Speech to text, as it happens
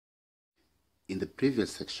In the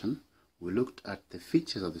previous section, we looked at the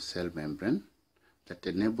features of the cell membrane that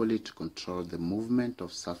enable it to control the movement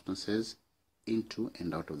of substances into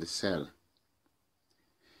and out of the cell.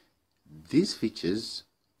 These features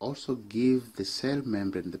also give the cell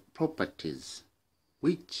membrane the properties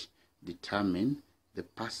which determine the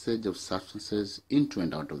passage of substances into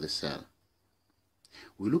and out of the cell.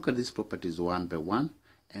 We look at these properties one by one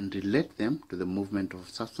and relate them to the movement of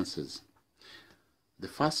substances. The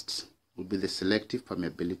first will be the selective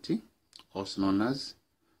permeability, also known as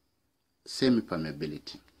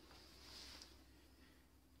semi-permeability.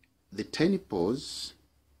 The tiny pores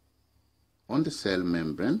on the cell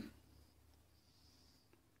membrane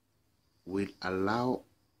will allow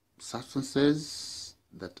substances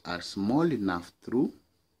that are small enough through,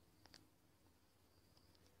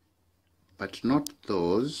 but not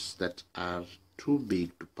those that are too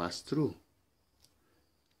big to pass through.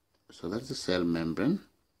 So that's the cell membrane,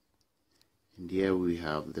 and here we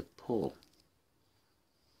have the pore.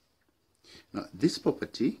 Now this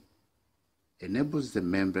property enables the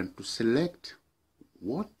membrane to select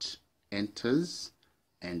what enters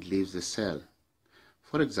and leaves the cell.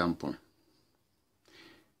 For example,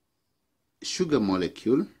 sugar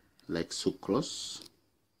molecule like sucrose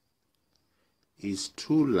is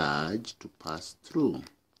too large to pass through,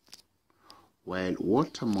 while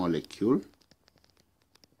water molecule,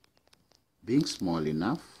 being small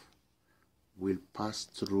enough, will pass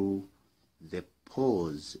through the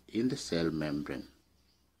pores in the cell membrane.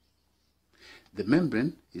 The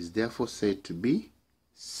membrane is therefore said to be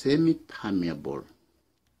semi-permeable.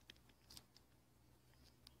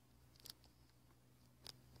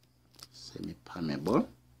 Semi-permeable,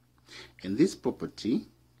 and this property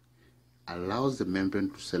allows the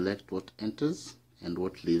membrane to select what enters and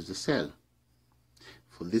what leaves the cell.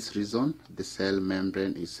 For this reason, the cell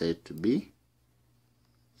membrane is said to be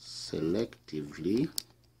selectively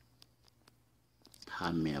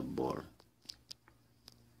permeable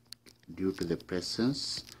due to the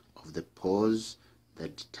presence of the pores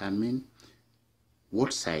that determine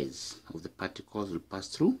what size of the particles will pass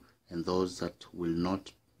through and those that will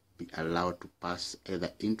not be allowed to pass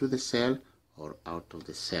either into the cell or out of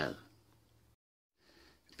the cell.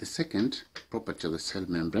 The second property of the cell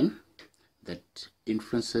membrane that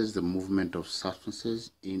influences the movement of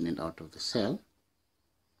substances in and out of the cell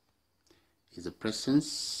is the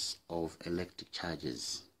presence of electric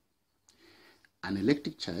charges. An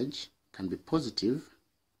electric charge can be positive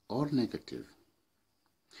or negative.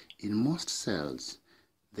 In most cells,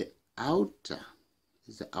 the outer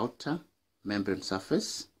membrane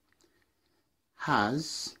surface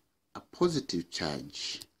has a positive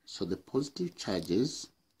charge. So the positive charges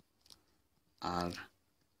are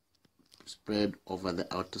spread over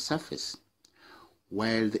the outer surface,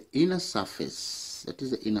 while the inner surface, that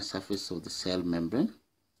is the inner surface of the cell membrane,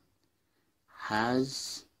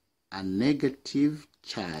 has a negative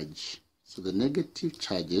charge. So the negative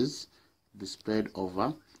charges will be spread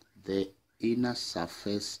over the inner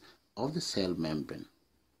surface of the cell membrane.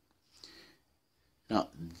 Now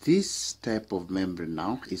this type of membrane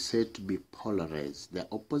now is said to be polarized. They are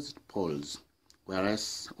opposite poles, whereby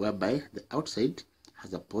the outside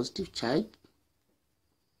has a positive charge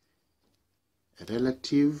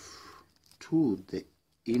relative to the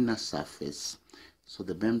inner surface. So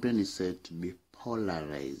the membrane is said to be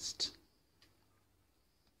polarized.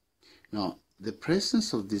 Now the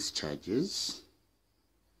presence of these charges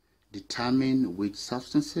determine which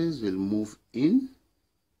substances will move in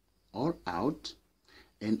or out,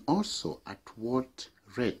 and also at what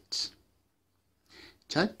rate.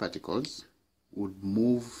 Charged particles would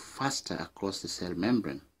move faster across the cell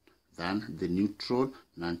membrane than the neutral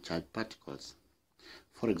non-charged particles.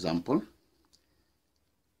 For example,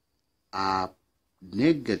 a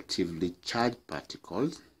negatively charged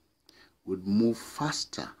particle would move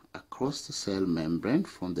faster across the cell membrane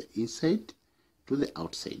from the inside to the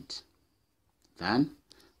outside than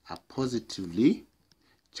a positively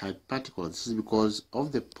charged particle. This is because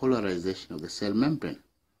of the polarization of the cell membrane.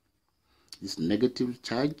 This negatively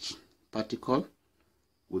charged particle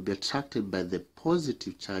will be attracted by the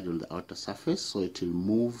positive charge on the outer surface, so it will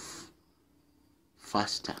move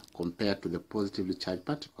faster compared to the positively charged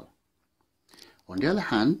particle. On the other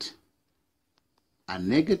hand, a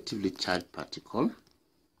negatively charged particle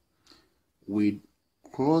will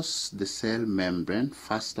cross the cell membrane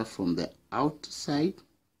faster from the outside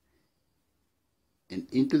and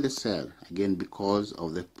into the cell, again because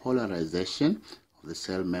of the polarization of the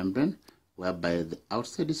cell membrane, whereby the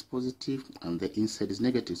outside is positive and the inside is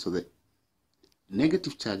negative. So the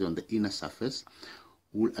negative charge on the inner surface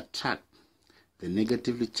will attract the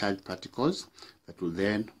negatively charged particles that will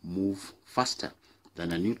then move faster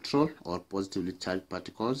than a neutral or positively charged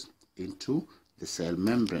particles into the cell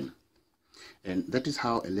membrane. And that is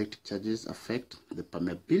how electric charges affect the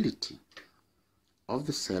permeability of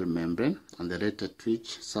the cell membrane and the rate at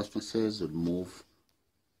which substances will move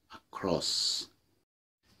across.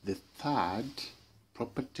 The third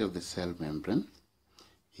property of the cell membrane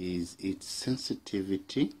is its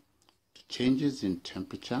sensitivity to changes in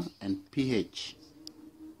temperature and pH.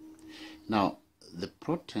 Now, the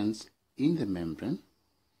proteins in the membrane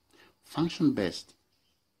function best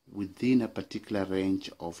within a particular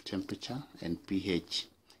range of temperature and pH.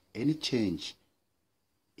 Any change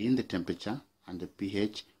in the temperature and the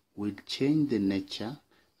pH will change the nature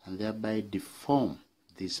and thereby deform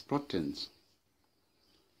these proteins.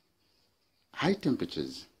 High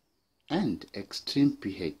temperatures and extreme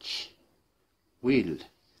pH will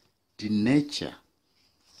denature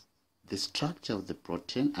the structure of the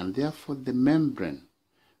protein and therefore the membrane,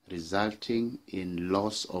 resulting in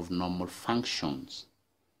loss of normal functions.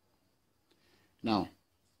 Now,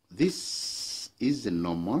 this is the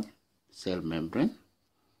normal cell membrane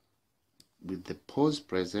with the pores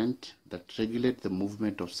present that regulate the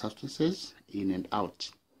movement of substances in and out.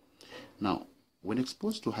 Now, when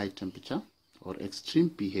exposed to high temperature or extreme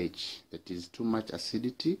pH, that is too much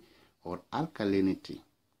acidity or alkalinity,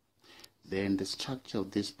 then the structure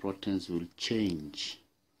of these proteins will change.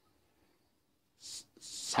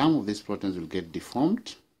 Some of these proteins will get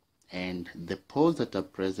deformed and the pores that are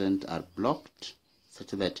present are blocked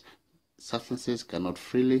such that substances cannot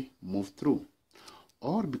freely move through.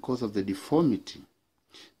 Or because of the deformity,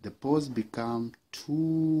 the pores become too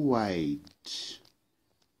wide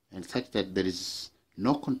and such that there is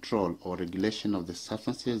no control or regulation of the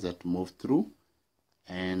substances that move through,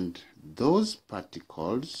 and those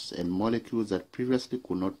particles and molecules that previously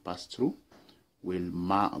could not pass through will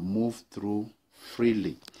move through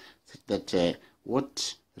freely, such that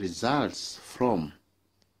what results from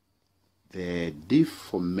the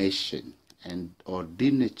deformation and or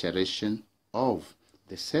denaturation of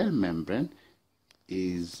the cell membrane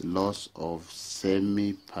is loss of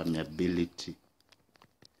semi-permeability.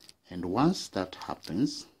 And once that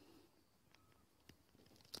happens,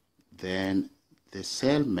 then the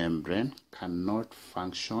cell membrane cannot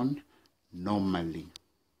function normally.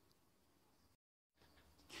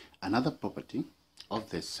 Another property of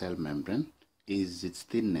the cell membrane is its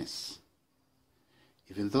thinness.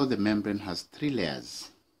 Even though the membrane has 3 layers,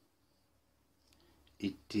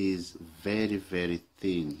 it is very, very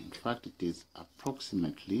thin. In fact, it is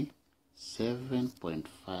approximately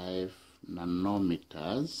 7.5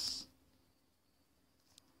 nanometers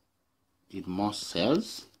in most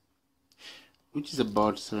cells, which is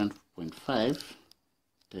about 7.5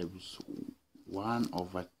 times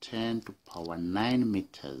 1/10 to power 9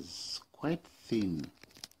 meters. Quite thin.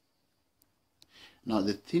 Now,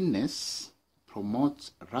 the thinness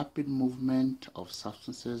promotes rapid movement of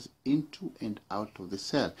substances into and out of the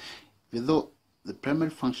cell. Even though the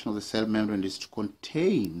primary function of the cell membrane is to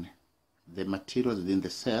contain the materials within the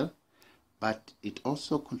cell, but it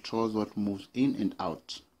also controls what moves in and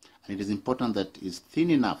out. And it is important that it is thin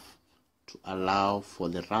enough to allow for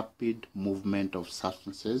the rapid movement of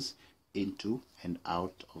substances into and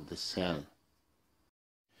out of the cell.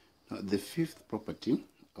 Now, the fifth property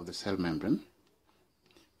of the cell membrane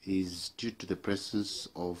is due to the presence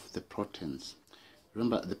of the proteins.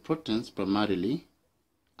 Remember, the proteins primarily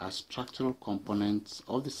are structural components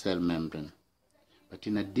of the cell membrane, but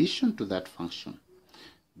in addition to that function,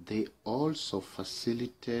 they also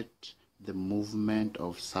facilitate the movement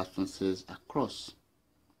of substances across.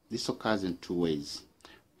 This occurs in 2 ways.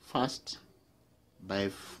 First, by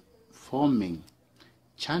forming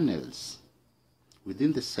channels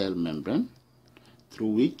within the cell membrane through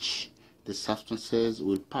which the substances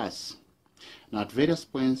will pass. Now, at various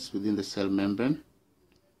points within the cell membrane,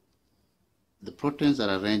 the proteins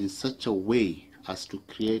are arranged in such a way as to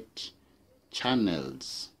create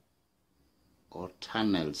channels or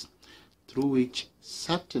tunnels through which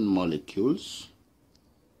certain molecules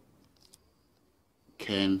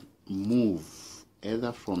can move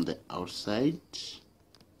either from the outside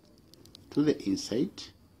to the inside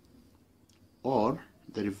or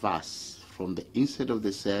the reverse, from the inside of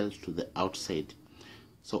the cell to the outside.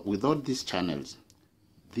 So without these channels,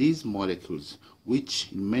 these molecules,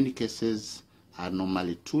 which in many cases are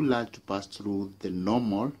normally too large to pass through the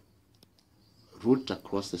normal route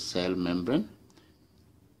across the cell membrane,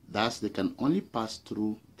 thus they can only pass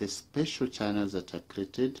through the special channels that are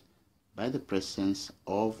created by the presence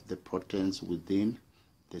of the proteins within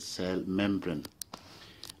the cell membrane.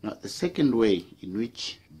 Now, the second way in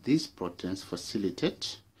which these proteins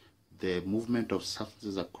facilitate the movement of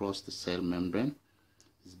substances across the cell membrane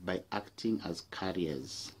is by acting as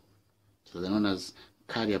carriers. So they're known as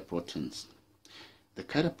carrier proteins. The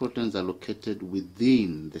carrier proteins are located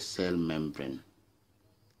within the cell membrane.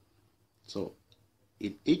 So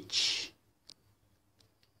in each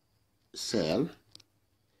cell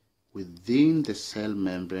within the cell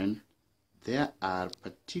membrane, there are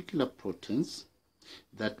particular proteins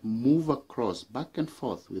that move across, back and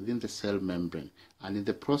forth within the cell membrane, and in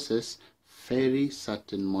the process ferry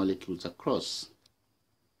certain molecules across.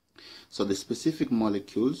 So the specific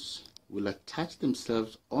molecules will attach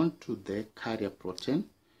themselves onto the carrier protein,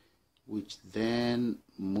 which then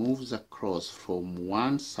moves across from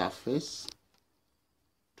one surface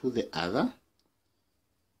to the other.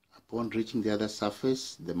 Upon reaching the other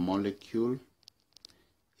surface, the molecule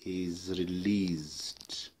is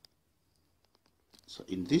released. So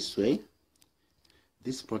in this way,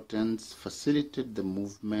 these proteins facilitate the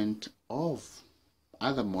movement of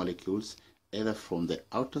other molecules either from the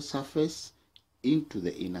outer surface into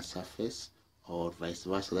the inner surface, or vice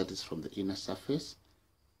versa, that is from the inner surface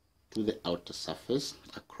to the outer surface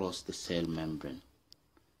across the cell membrane.